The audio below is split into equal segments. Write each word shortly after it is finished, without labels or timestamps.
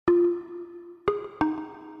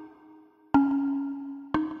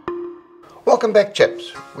Welcome back,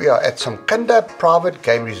 chaps. We are at Somkhanda Private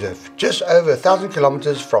Game Reserve, just over 1,000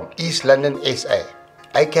 kilometers from East London, SA,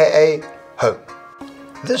 aka home.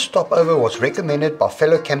 This stopover was recommended by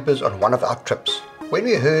fellow campers on one of our trips. When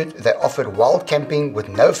we heard they offered wild camping with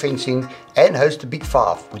no fencing and host a big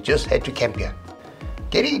five, we just had to camp here.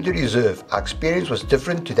 Getting into the reserve, our experience was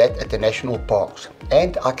different to that at the national parks,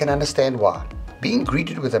 and I can understand why. Being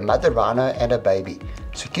greeted with a mother rhino and a baby,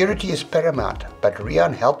 security is paramount, but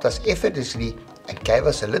Rian helped us effortlessly and gave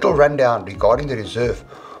us a little rundown regarding the reserve,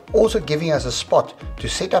 also giving us a spot to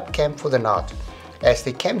set up camp for the night, as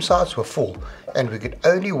the campsites were full and we could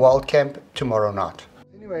only wild camp tomorrow night.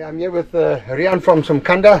 Anyway, I'm here with Rian from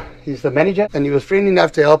Somkhanda. He's the manager, and he was friendly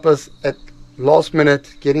enough to help us at last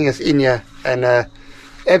minute getting us in here, and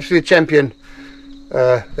absolute champion.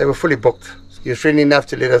 They were fully booked. He was friendly enough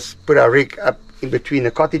to let us put our rig up in between the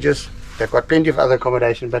cottages. They've got plenty of other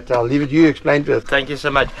accommodation, but I'll leave it to you to explain to us. Thank you so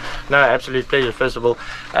much. No, absolute pleasure. First of all,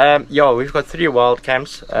 yeah, we've got 3 wild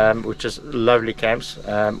camps, which is lovely camps,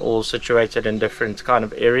 all situated in different kind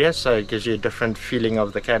of areas, so it gives you a different feeling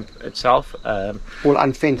of the camp itself. All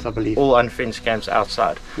unfenced, I believe. All unfenced camps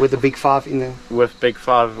outside. With the big five in there? With big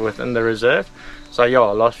five within the reserve. So yeah,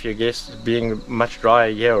 our last few guests being much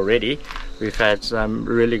drier here already, we've had some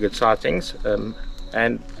really good sightings,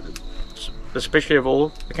 and especially of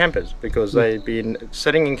all the campers, because they've been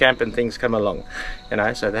sitting in camp and things come along, you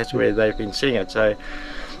know, so that's where they've been seeing it. So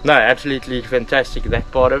no, absolutely fantastic,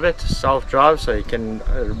 that part of it. Self-drive, so you can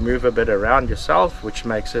move a bit around yourself, which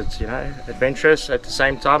makes it, you know, adventurous. At the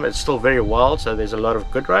same time, it's still very wild, so there's a lot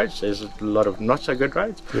of good roads, there's a lot of not so good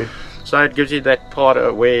roads. Yeah. So it gives you that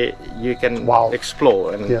part where you can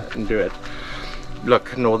explore and do it.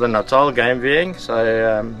 Look, Northern Natal game viewing,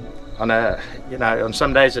 so on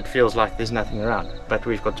some days it feels like there's nothing around, but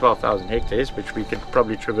we've got 12,000 hectares, which we could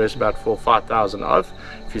probably traverse about 4,000 or 5,000 of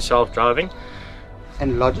if you're self-driving.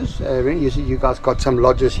 And lodges, you see you guys got some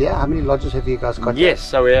lodges here. How many lodges have you guys got? Yes,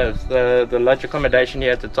 so we have the lodge accommodation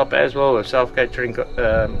here at the top as well, with self-catering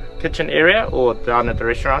kitchen area, or down at the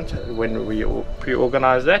restaurant when we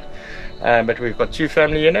pre-organize that. But we've got 2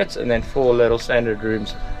 family units and then 4 little standard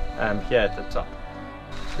rooms here at the top.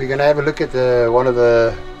 We're going to have a look at one of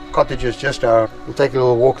the cottages just now. We'll take a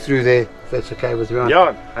little walk through there, if that's okay with you.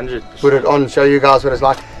 Yeah, 100%. Put it on, show you guys what it's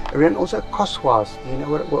like. And also cost-wise, do you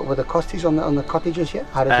know what the cost is on the cottages here?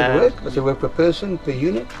 How does it work? Does it work per person, per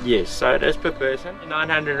unit? Yes, so it is per person.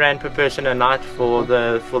 900 Rand per person a night for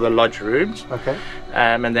the lodge rooms. Okay.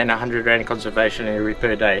 And then 100 Rand conservation every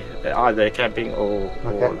per day, either camping or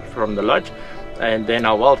from the lodge. And then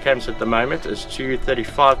our wild camps at the moment is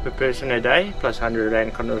 235 per person a day, plus 100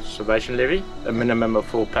 Rand conservation levy, a minimum of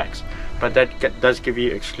 4 packs. But that does give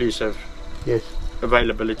you exclusive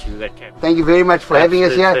availability to that camp. Thank you very much for having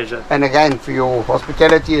us here, pleasure. And again for your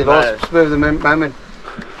hospitality at last spur of the moment.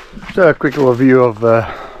 So a quick overview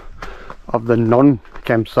of the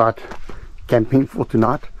non-campsite camping for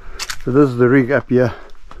tonight. So this is the rig up here,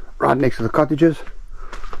 right next to the cottages,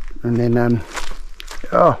 and then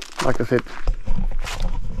like I said,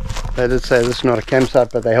 they did say this is not a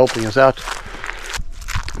campsite, but they're helping us out.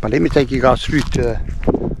 But let me take you guys through the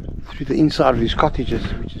inside of these cottages.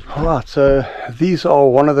 Alright, so these are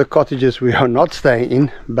one of the cottages we are not staying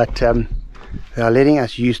in, but they are letting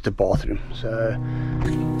us use the bathroom. So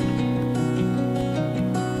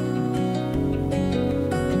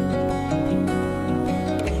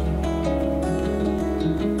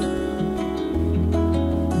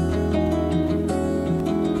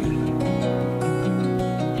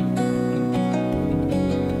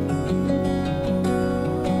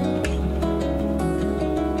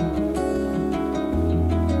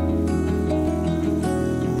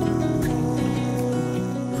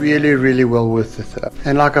really well worth it.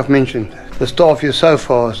 And like I've mentioned, the staff here so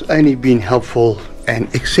far has only been helpful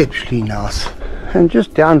and exceptionally nice. And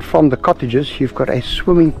just down from the cottages you've got a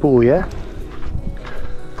swimming pool here,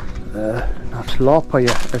 nice lapa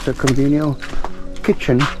here. There's a convenient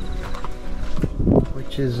kitchen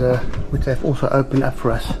which they've also opened up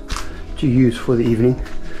for us to use for the evening.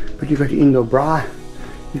 But you've got your indoor braai,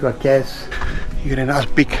 you've got gas, you've got a nice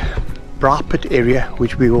big braai pit area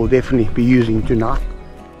which we will definitely be using tonight.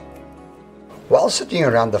 While sitting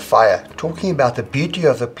around the fire, talking about the beauty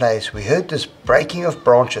of the place, we heard this breaking of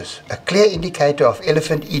branches, a clear indicator of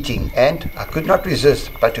elephant eating, and I could not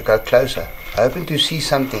resist but to go closer, hoping to see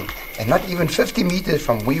something, and not even 50 meters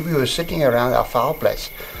from where we were sitting around our fireplace,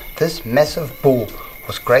 this massive bull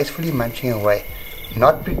was gracefully munching away,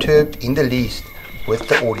 not perturbed in the least with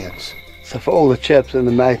the audience. So for all the chaps and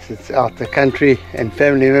the mates that's out the country and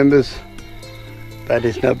family members, but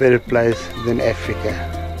there's no better place than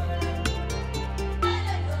Africa.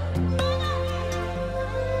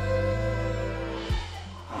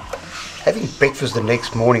 having breakfast the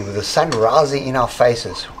next morning with the sun rising in our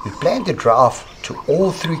faces, we plan to drive to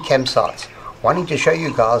all 3 campsites, wanting to show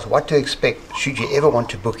you guys what to expect should you ever want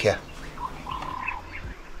to book here.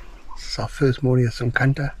 This is our first morning at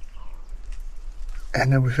Somkhanda,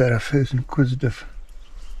 and we've had our first inquisitive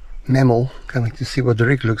mammal coming to see what the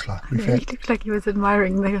rig looks like. He looked like he was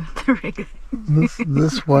admiring the rig.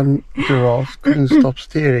 This one giraffe couldn't stop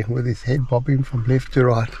staring with his head bobbing from left to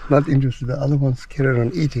right. Not interested. The other one's carried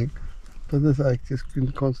on eating, but this I just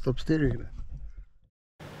can't stop staring at it.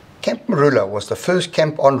 Camp Marula was the first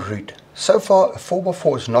camp en route. So far a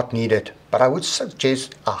 4x4 is not needed, but I would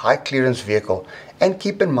suggest a high clearance vehicle, and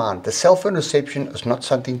keep in mind the cell phone reception is not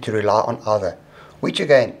something to rely on either, which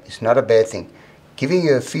again is not a bad thing, giving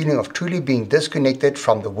you a feeling of truly being disconnected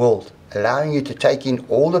from the world, allowing you to take in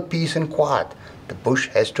all the peace and quiet the bush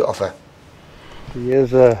has to offer.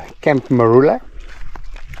 Here's Camp Marula,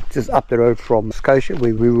 just up the road from Scotia,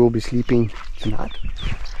 where we will be sleeping tonight.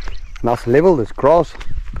 Nice level, there's grass,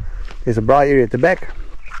 there's a bright area at the back,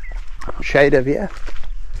 shade over here,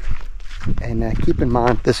 and keep in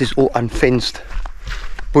mind this is all unfenced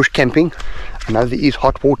bush camping. I know there is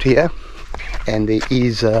hot water here and there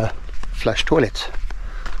is flush toilets,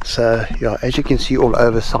 so yeah, as you can see all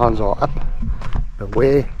over signs are up.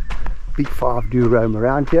 Beware, big 5 do roam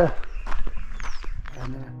around here.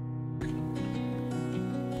 And,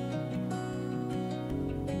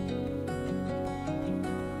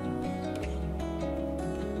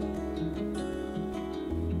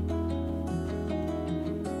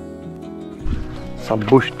 some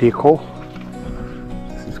bush decor.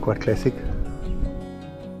 This is quite classic.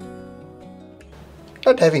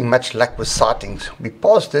 Not having much luck with sightings, we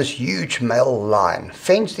passed this huge male lion,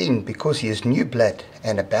 fenced in because he is new blood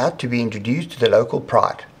and about to be introduced to the local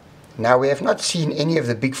pride. Now we have not seen any of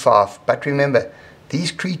the big 5, but remember,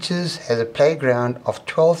 these creatures has a playground of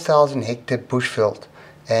 12,000 hectare bushveld,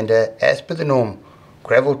 and as per the norm,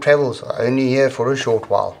 gravel travels are only here for a short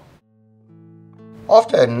while.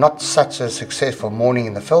 After not such a successful morning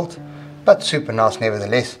in the veld, but super nice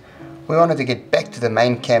nevertheless, we wanted to get back to the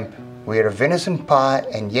main camp, where a venison pie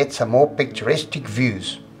and yet some more picturesque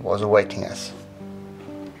views was awaiting us.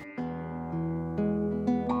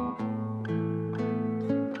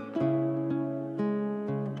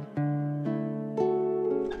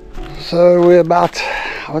 So we're about,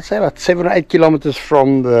 I would say about 7 or 8 kilometers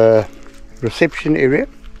from the reception area,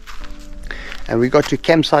 and we got to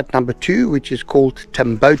campsite number 2, which is called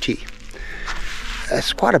Tamboti.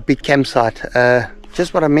 It's quite a big campsite.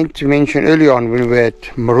 Just what I meant to mention earlier on when we were at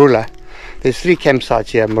Marula. There's 3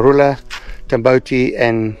 campsites here, Marula, Tamboti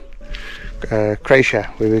and Croatia,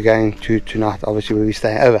 where we're going to tonight, obviously where we're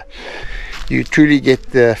staying over. You truly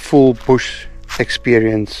get the full bush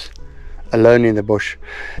experience alone in the bush.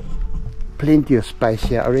 Plenty of space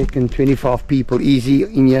here, I reckon 25 people easy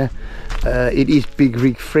in here. It is big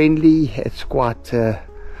rig friendly, it's quite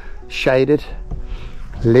shaded,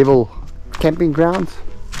 level camping grounds,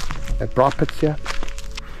 bright pits here.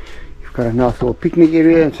 You've got a nice little picnic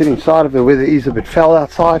area and sitting inside of it. The weather is a bit foul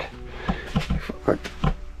outside. You've got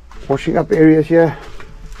washing up areas here,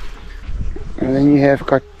 and then you have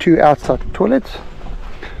got 2 outside toilets.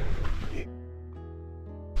 You've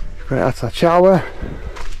got an outside shower.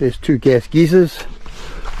 There's 2 gas geysers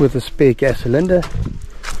with a spare gas cylinder,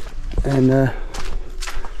 and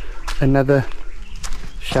another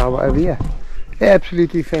shower over here.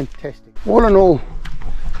 Absolutely fantastic. All in all,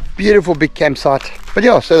 beautiful big campsite. But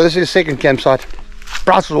yeah, so this is the second campsite.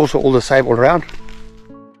 Price is also all the same all around.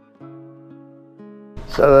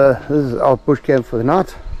 So this is our bush camp for the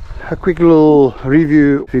night. A quick little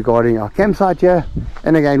review regarding our campsite here,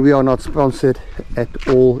 and again, we are not sponsored at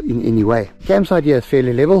all in any way. Campsite here is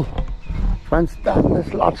fairly level. Runs down this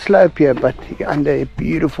slight slope here, but you're under a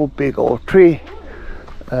beautiful big old tree.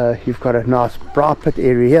 You've got a nice bright pit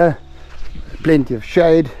area here, plenty of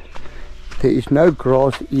shade. There is no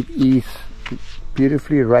grass, it is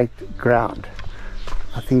beautifully raked ground.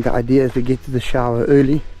 I think the idea is to get to the shower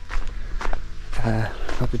early,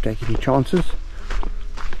 not to take any chances.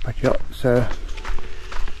 But yeah, so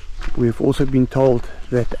we've also been told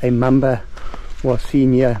that a mamba was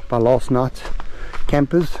seen here by last night's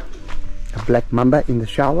campers, a black mamba in the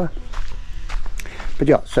shower. But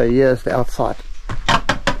yeah, so here's the outside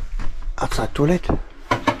toilet.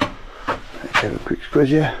 Let's have a quick squiz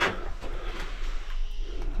here.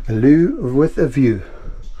 A loo with a view,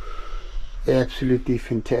 absolutely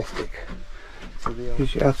fantastic. So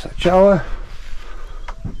here's your outside shower.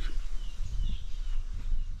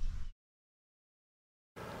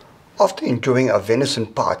 After enjoying our venison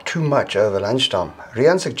pie too much over lunchtime,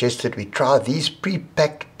 Rian suggested we try these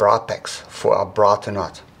pre-packed bra packs for our bra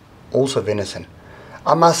tonight. also venison.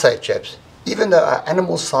 I must say, chaps, even though our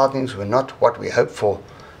animal sightings were not what we hoped for,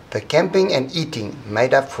 the camping and eating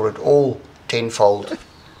made up for it all tenfold.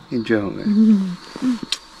 Enjoy, man.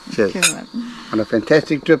 Cheers. On a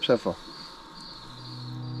fantastic trip so far.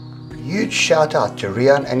 Huge shout out to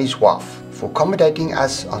Rian and his wife for accommodating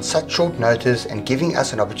us on such short notice and giving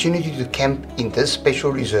us an opportunity to camp in this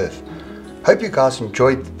special reserve. Hope you guys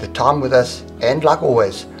enjoyed the time with us, and like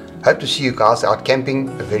always, hope to see you guys out camping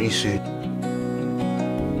very soon.